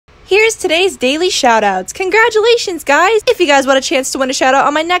Here's today's daily shoutouts. Congratulations, guys! If you guys want a chance to win a shoutout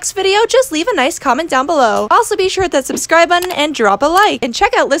on my next video, just leave a nice comment down below. Also, be sure to hit that subscribe button and drop a like. And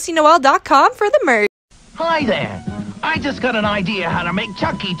check out LyssyNoel.com for the merch. Hi there. I just got an idea how to make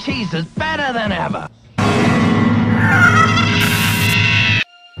Chuck E. Cheese's better than ever.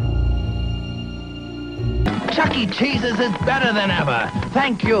 Chuck E. Cheese's is better than ever.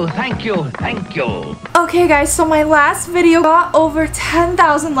 Thank you, thank you, thank you. Okay guys, so my last video got over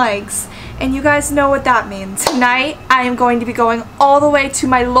 10,000 likes. And you guys know what that means. Tonight, I am going to be going all the way to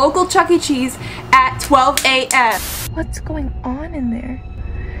my local Chuck E. Cheese at 12 a.m. What's going on in there?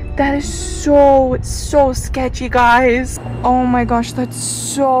 That is so sketchy, guys. Oh my gosh, that's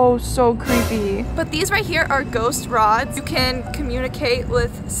so creepy. But these right here are ghost rods. You can communicate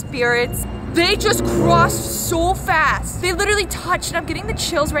with spirits. They just crossed so fast. They literally touched and I'm getting the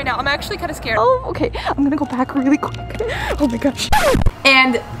chills right now. I'm actually kind of scared. Oh, okay. I'm gonna go back really quick. Oh my gosh.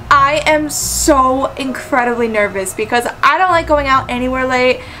 And I am so incredibly nervous because I don't like going out anywhere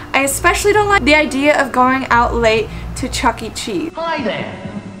late. I especially don't like the idea of going out late to Chuck E. Cheese. Hi there.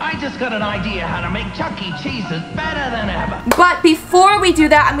 I just got an idea how to make Chuck E. Cheese's better than ever. But before we do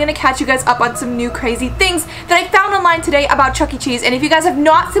that, I'm gonna catch you guys up on some new crazy things that I found online today about Chuck E. Cheese. And if you guys have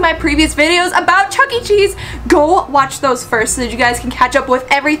not seen my previous videos about Chuck E. Cheese, go watch those first so that you guys can catch up with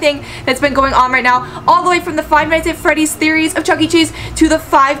everything that's been going on right now, all the way from the Five Nights at Freddy's theories of Chuck E. Cheese to the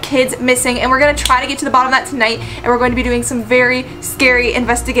 5 kids missing. And we're gonna try to get to the bottom of that tonight, and we're going to be doing some very scary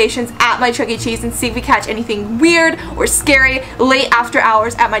investigations at my Chuck E. Cheese and see if we catch anything weird or scary late after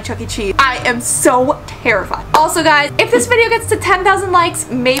hours at my Chuck E. Cheese. I am so terrified. Also guys, if this video gets to 10,000 likes,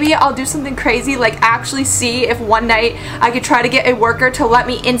 maybe I'll do something crazy, like actually see if one night I could try to get a worker to let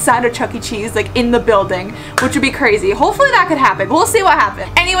me inside a Chuck E. Cheese, like in the building, which would be crazy. Hopefully that could happen. We'll see what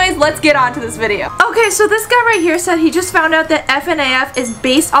happens. Anyways, let's get on to this video. Okay, so this guy right here said he just found out that FNAF is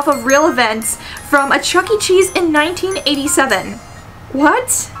based off of real events from a Chuck E. Cheese in 1987. What?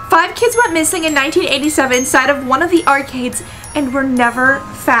 5 kids went missing in 1987 inside of one of the arcades and were never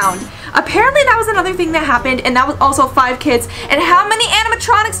found. Apparently that was another thing that happened, and that was also 5 kids. And how many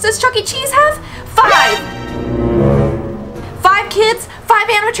animatronics does Chuck E. Cheese have? 5! 5 kids, 5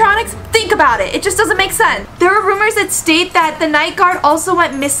 animatronics? Think about it. It just doesn't make sense. There are rumors that state that the night guard also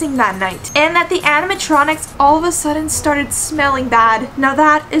went missing that night, and that the animatronics all of a sudden started smelling bad. Now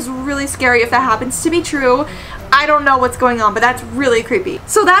that is really scary if that happens to be true. I don't know what's going on, but that's really creepy.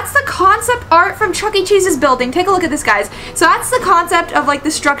 So that's the concept art from Chuck E. Cheese's building. Take a look at this, guys. So that's the concept of like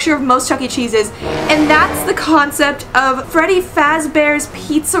the structure of most Chuck E. Cheeses, and that's the concept of Freddy Fazbear's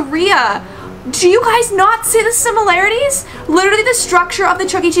Pizzeria. Do you guys not see the similarities? Literally the structure of the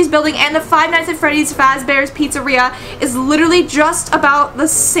Chuck E. Cheese building and the Five Nights at Freddy's Fazbear's Pizzeria is literally just about the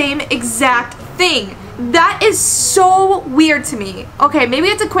same exact thing. That is so weird to me. Okay, maybe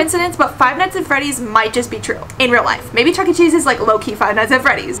it's a coincidence, but Five Nights at Freddy's might just be true in real life. Maybe Chuck E. Cheese is like low-key Five Nights at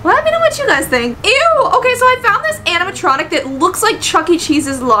Freddy's. Let me know what you guys think. Ew! Okay, so I found this animatronic that looks like Chuck E.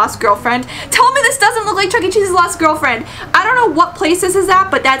 Cheese's lost girlfriend. Tell me this doesn't look like Chuck E. Cheese's lost girlfriend. I don't know what place this is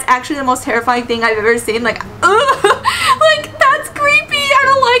at, but that's actually the most terrifying thing I've ever seen. Like, ugh! Like, that's creepy. I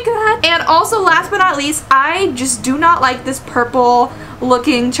don't like that. And also, last but not least, I just do not like this purple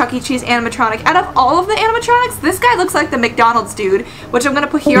looking Chuck E. Cheese animatronic. Out of all of the animatronics, this guy looks like the McDonald's dude, which I'm gonna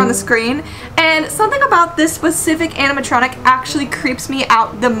put here on the screen. And something about this specific animatronic actually creeps me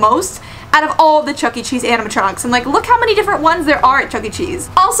out the most out of all the Chuck E. Cheese animatronics. And like, look how many different ones there are at Chuck E. Cheese.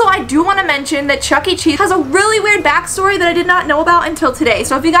 Also, I do want to mention that Chuck E. Cheese has a really weird backstory that I did not know about until today.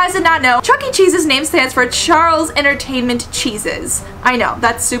 So if you guys did not know, Chuck E. Cheese's name stands for Charles Entertainment Cheeses. I know,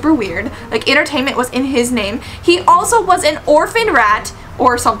 that's super weird. Like, entertainment was in his name. He also was an orphan rat,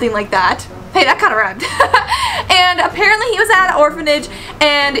 or something like that. Hey, that kind of rhymed. And apparently he was at an orphanage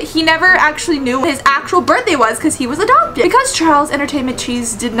and he never actually knew what his actual birthday was because he was adopted. Because Charles Entertainment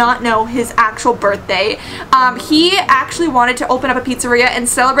Cheese did not know his actual birthday, he actually wanted to open up a pizzeria and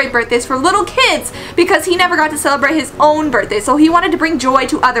celebrate birthdays for little kids because he never got to celebrate his own birthday. So he wanted to bring joy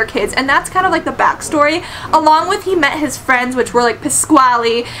to other kids, and that's kind of like the backstory. Along with, he met his friends, which were like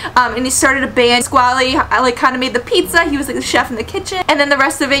Pasquale, and he started a band. Pasquale like kind of made the pizza. He was like the chef in the kitchen, and then the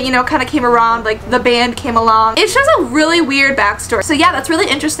rest of it, you know, kind of came around, like the band came along. It's just a really weird backstory. So yeah, that's really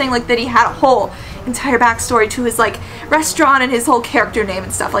interesting, like that he had a whole entire backstory to his like restaurant and his whole character name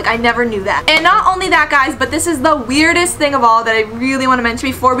and stuff. Like, I never knew that. And not only that, guys, but this is the weirdest thing of all that I really want to mention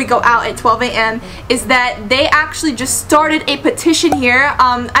before we go out at 12 a.m. is that they actually just started a petition here.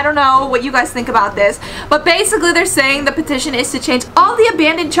 I don't know what you guys think about this, but basically they're saying the petition is to change all the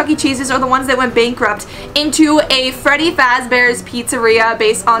abandoned Chuck E. Cheeses, or the ones that went bankrupt, into a Freddy Fazbear's Pizzeria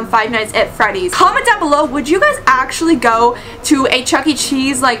based on Five Nights at Freddy's. Comment down below, would you guys actually go to a Chuck E.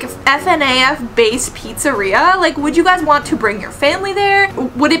 Cheese like FNAF based pizzeria? Like, would you guys want to bring your family there?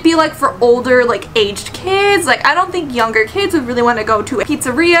 Would it be like for older, like aged kids? Like, I don't think younger kids would really want to go to a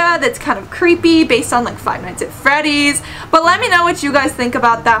pizzeria that's kind of creepy based on like Five Nights at Freddy's. But let me know what you guys think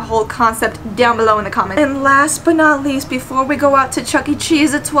about that whole concept down below in the comments. And last but not least, before we go out to Chuck E.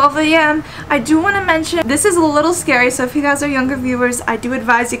 Cheese at 12 a.m., I do want to mention this is a little scary, so if you guys are younger viewers, I do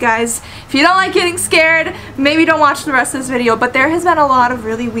advise you guys, if you don't like getting scared, maybe don't watch the rest of this video, but there has been a lot of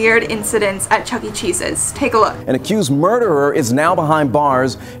really weird incidents at Chuck E. Cheese's. Take a look. An accused murderer is now behind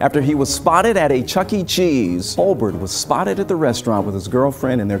bars after he was spotted at a Chuck E. Cheese. Holbert was spotted at the restaurant with his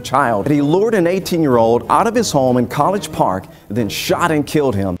girlfriend and their child. He lured an 18-year-old out of his home in College Park, then shot and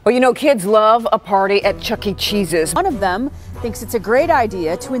killed him. Well, you know, kids love a party at Chuck E. Cheese's. One of them thinks it's a great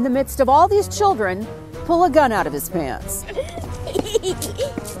idea to, in the midst of all these children, pull a gun out of his pants.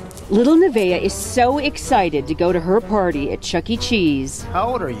 Little Nevaeh is so excited to go to her party at Chuck E. Cheese. How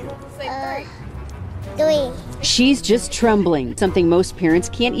old are you? 3. She's just trembling, something most parents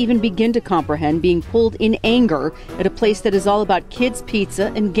can't even begin to comprehend, being pulled in anger at a place that is all about kids'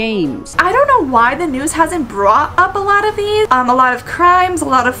 pizza and games. I don't know why the news hasn't brought up a lot of these. A lot of crimes, a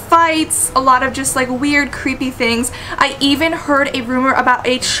lot of fights, a lot of just like weird, creepy things. I even heard a rumor about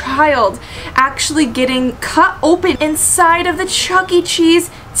a child actually getting cut open inside of the Chuck E. Cheese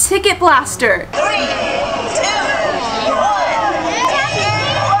ticket blaster. 3, 2, 1.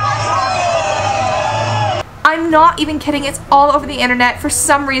 I'm not even kidding, it's all over the internet. For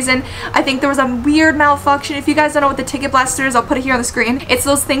some reason, I think there was a weird malfunction. If you guys don't know what the ticket blaster is, I'll put it here on the screen. It's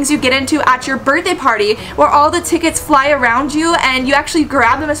those things you get into at your birthday party where all the tickets fly around you and you actually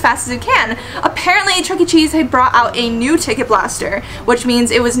grab them as fast as you can. Apparently, Chuck E. Cheese had brought out a new ticket blaster, which means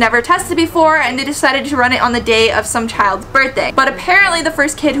it was never tested before and they decided to run it on the day of some child's birthday. But apparently, the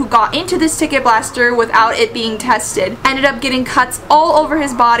first kid who got into this ticket blaster without it being tested ended up getting cuts all over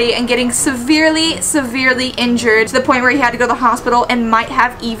his body and getting severely injured to the point where he had to go to the hospital and might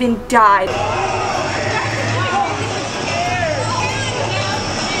have even died.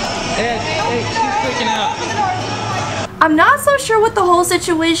 Hey, she's freaking out. I'm not so sure what the whole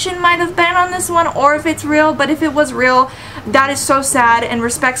situation might have been on this one or if it's real, but if it was real, that is so sad and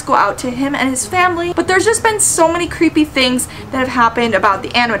respects go out to him and his family. But there's just been so many creepy things that have happened about the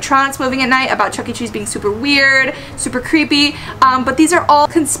animatronics moving at night, about Chuck E. Cheese being super weird, super creepy, but these are all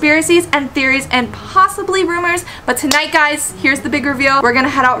conspiracies and theories and possibly rumors. But tonight, guys, here's the big reveal. We're gonna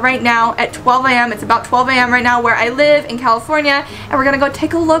head out right now at 12 a.m. It's about 12 a.m. right now where I live in California, and we're gonna go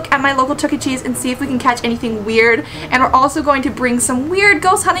take a look at my local Chuck E. Cheese and see if we can catch anything weird. And we're also going to bring some weird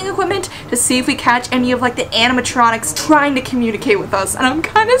ghost hunting equipment to see if we catch any of like the animatronics trying to communicate with us, and I'm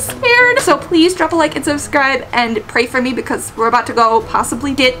kind of scared. So please drop a like and subscribe and pray for me because we're about to go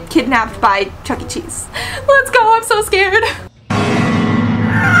possibly get kidnapped by Chuck E. Cheese. Let's go, I'm so scared.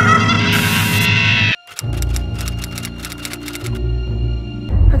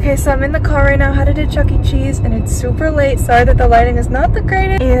 Okay, so I'm in the car right now headed to Chuck E. Cheese and it's super late. Sorry that the lighting is not the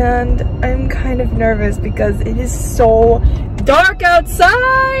greatest and I'm kind of nervous because it is so dark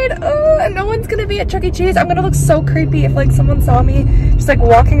outside. Oh, and no one's gonna be at Chuck E. Cheese. I'm gonna look so creepy if like someone saw me just like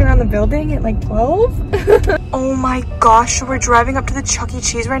walking around the building at like 12. Oh my gosh, so we're driving up to the Chuck E.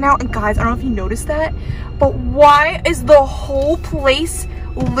 Cheese right now, and guys, I don't know if you noticed that, but why is the whole place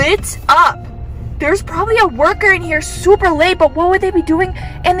lit up? There's probably a worker in here super late, but what would they be doing?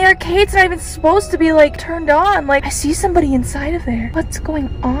 And the arcade's not even supposed to be like turned on. Like, I see somebody inside of there. What's going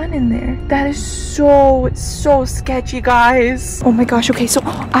on in there? That is so sketchy, guys. Oh my gosh, okay, so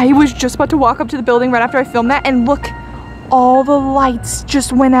I was just about to walk up to the building right after I filmed that, and look, all the lights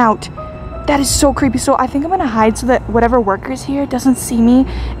just went out. That is so creepy. So I think I'm gonna hide so that whatever worker's here doesn't see me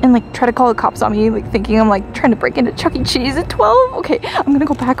and like try to call the cops on me, like thinking I'm like trying to break into Chuck E. Cheese at 12. Okay, I'm gonna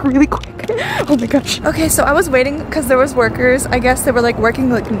go back really quick. Oh my gosh. Okay, so I was waiting because there was workers. I guess they were like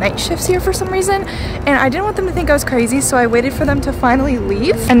working like night shifts here for some reason, and I didn't want them to think I was crazy, so I waited for them to finally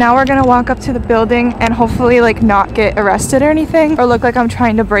leave. And now we're gonna walk up to the building and hopefully like not get arrested or anything, or look like I'm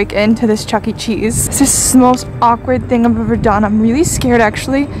trying to break into this Chuck E. Cheese. This is the most awkward thing I've ever done. I'm really scared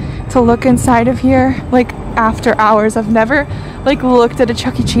actually to look inside of here like after hours. I've never like looked at a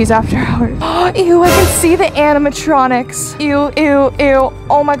Chuck E. Cheese after hours. Oh, ew, I can see the animatronics. Ew, ew, ew.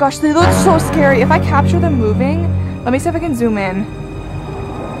 Oh my gosh, they look so scary. If I capture them moving, let me see if I can zoom in.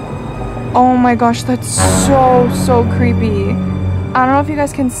 Oh my gosh, that's so creepy. I don't know if you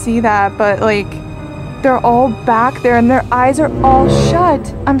guys can see that, but like they're all back there and their eyes are all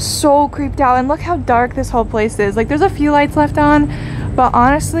shut. I'm so creeped out, and look how dark this whole place is. Like there's a few lights left on, but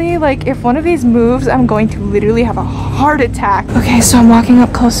honestly, like if one of these moves, I'm going to literally have a heart attack. Okay, so I'm walking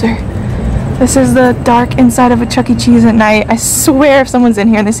up closer. This is the dark inside of a Chuck E. Cheese at night. I swear if someone's in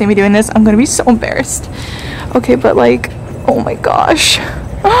here and they see me doing this, I'm gonna be so embarrassed. Okay, but like, oh my gosh.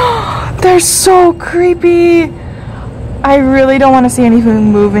 They're so creepy. I really don't want to see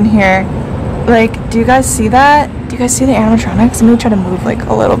anything move in here. Like, do you guys see that? Do you guys see the animatronics? I'm gonna try to move like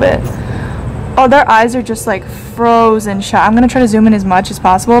a little bit. Oh, their eyes are just like frozen shut. I'm gonna try to zoom in as much as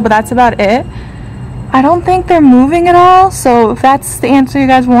possible, but that's about it. I don't think they're moving at all, so if that's the answer you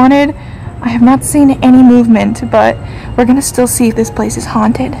guys wanted, I have not seen any movement, but we're gonna still see if this place is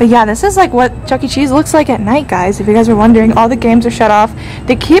haunted. But yeah, this is like what Chuck E. Cheese looks like at night, guys. If you guys were wondering, all the games are shut off.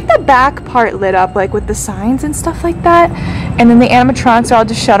 They keep the back part lit up, like with the signs and stuff like that. And then the animatronics are all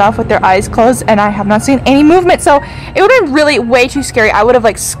just shut off with their eyes closed, and I have not seen any movement. So it would have been really way too scary. I would have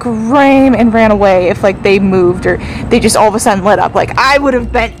like screamed and ran away if like they moved or they just all of a sudden lit up. Like I would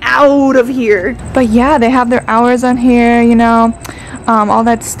have been out of here. But yeah, they have their hours on here, you know. All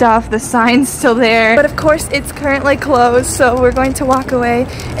that stuff, the sign's still there, but of course it's currently closed, so we're going to walk away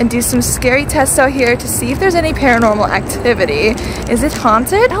and do some scary tests out here to see if there's any paranormal activity. Is it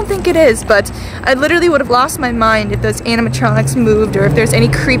haunted? I don't think it is, but I literally would have lost my mind if those animatronics moved or if there's any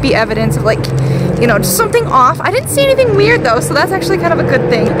creepy evidence of like, you know, just something off. I didn't see anything weird though, so that's actually kind of a good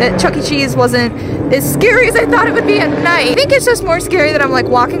thing that Chuck E. Cheese wasn't as scary as I thought it would be at night. I think it's just more scary that I'm like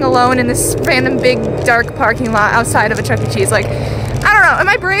walking alone in this random big dark parking lot outside of a Chuck E. Cheese. Like, I don't know, am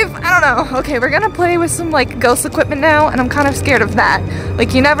I brave? I don't know. Okay, we're gonna play with some like ghost equipment now, and I'm kind of scared of that.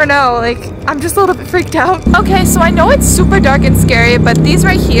 Like, you never know, like, I'm just a little bit freaked out. Okay, so I know it's super dark and scary, but these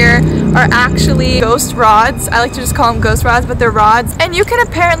right here are actually ghost rods. I like to just call them ghost rods, but they're rods. And you can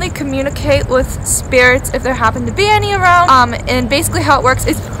apparently communicate with spirits if there happen to be any around. And basically how it works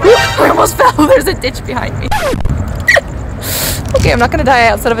is, I almost fell, there's a ditch behind me. Okay, I'm not gonna die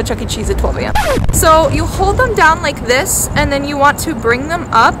outside of a Chuck E. Cheese at 12 a.m. So you hold them down like this, and then you want to bring them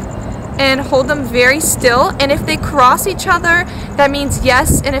up and hold them very still. And if they cross each other, that means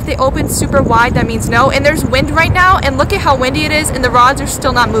yes. And if they open super wide, that means no. And there's wind right now, and look at how windy it is, and the rods are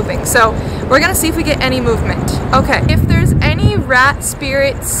still not moving. So we're gonna see if we get any movement. Okay, if there's any rat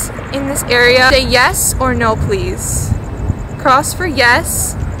spirits in this area, say yes or no, please. Cross for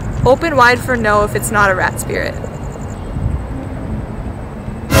yes, open wide for no if it's not a rat spirit.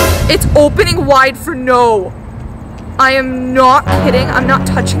 It's opening wide for no. I am not kidding. I'm not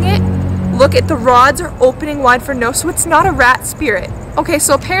touching it. Look at the rods are opening wide for no, so it's not a rat spirit. Okay,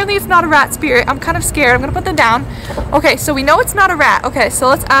 so apparently it's not a rat spirit. I'm kind of scared. I'm gonna put them down. Okay, so we know it's not a rat. Okay, so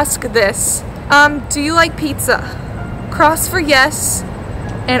let's ask this. Do you like pizza? Cross for yes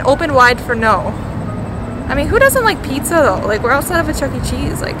and open wide for no. I mean, who doesn't like pizza though? Like, we're outside of a Chuck E.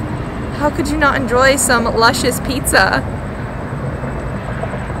 Cheese. Like, how could you not enjoy some luscious pizza?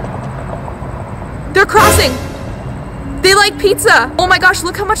 They're crossing. They like pizza. Oh my gosh,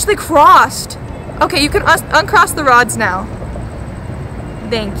 look how much they crossed. Okay, you can uncross the rods now.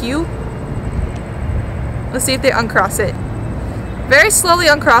 Thank you. Let's see if they uncross it. Very slowly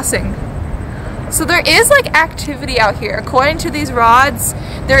uncrossing. So there is like activity out here. According to these rods,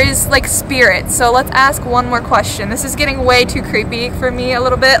 there is like spirits. So let's ask one more question. This is getting way too creepy for me a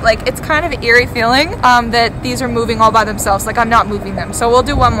little bit. Like, it's kind of an eerie feeling that these are moving all by themselves. Like, I'm not moving them. So we'll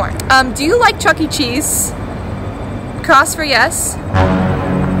do one more. Do you like Chuck E. Cheese? Cross for yes.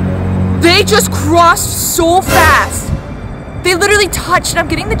 They just crossed so fast. They literally touched, and I'm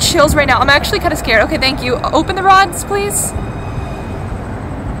getting the chills right now. I'm actually kind of scared. Okay, thank you. Open the rods, please.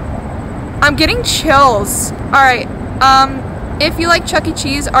 I'm getting chills. Alright, if you like Chuck E.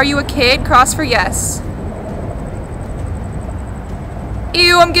 Cheese, are you a kid? Cross for yes.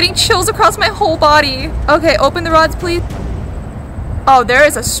 Ew, I'm getting chills across my whole body. Okay, open the rods, please. Oh, there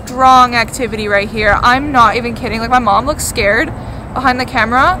is a strong activity right here. I'm not even kidding. Like, my mom looks scared behind the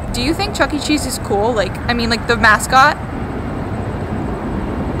camera. Do you think Chuck E. Cheese is cool? Like, I mean, like, the mascot?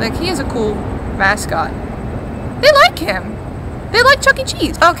 Like, he is a cool mascot. They like him. They like Chuck E.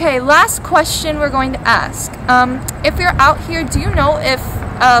 Cheese. Okay, last question we're going to ask. If you're out here, do you know if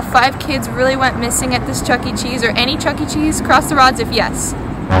 5 kids really went missing at this Chuck E. Cheese or any Chuck E. Cheese? Cross the rods if yes.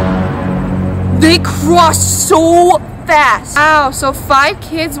 They crossed so fast. Ow, so 5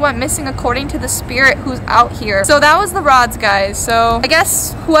 kids went missing according to the spirit who's out here. So that was the rods, guys. So I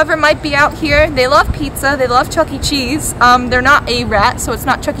guess whoever might be out here, they love pizza, they love Chuck E. Cheese. They're not a rat, so it's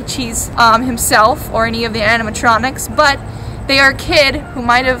not Chuck E. Cheese himself or any of the animatronics, but they are a kid who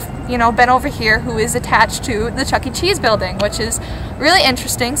might have, you know, been over here who is attached to the Chuck E. Cheese building, which is really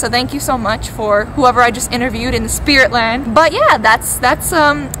interesting. So thank you so much for whoever I just interviewed in the spirit land. But yeah, that's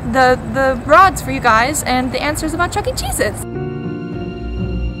the rods for you guys and the answers about Chuck E. Cheeses.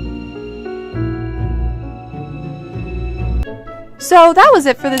 So that was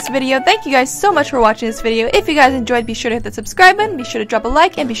it for this video. Thank you guys so much for watching this video. If you guys enjoyed, be sure to hit the subscribe button, be sure to drop a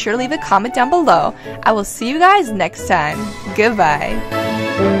like, and be sure to leave a comment down below. I will see you guys next time. Goodbye.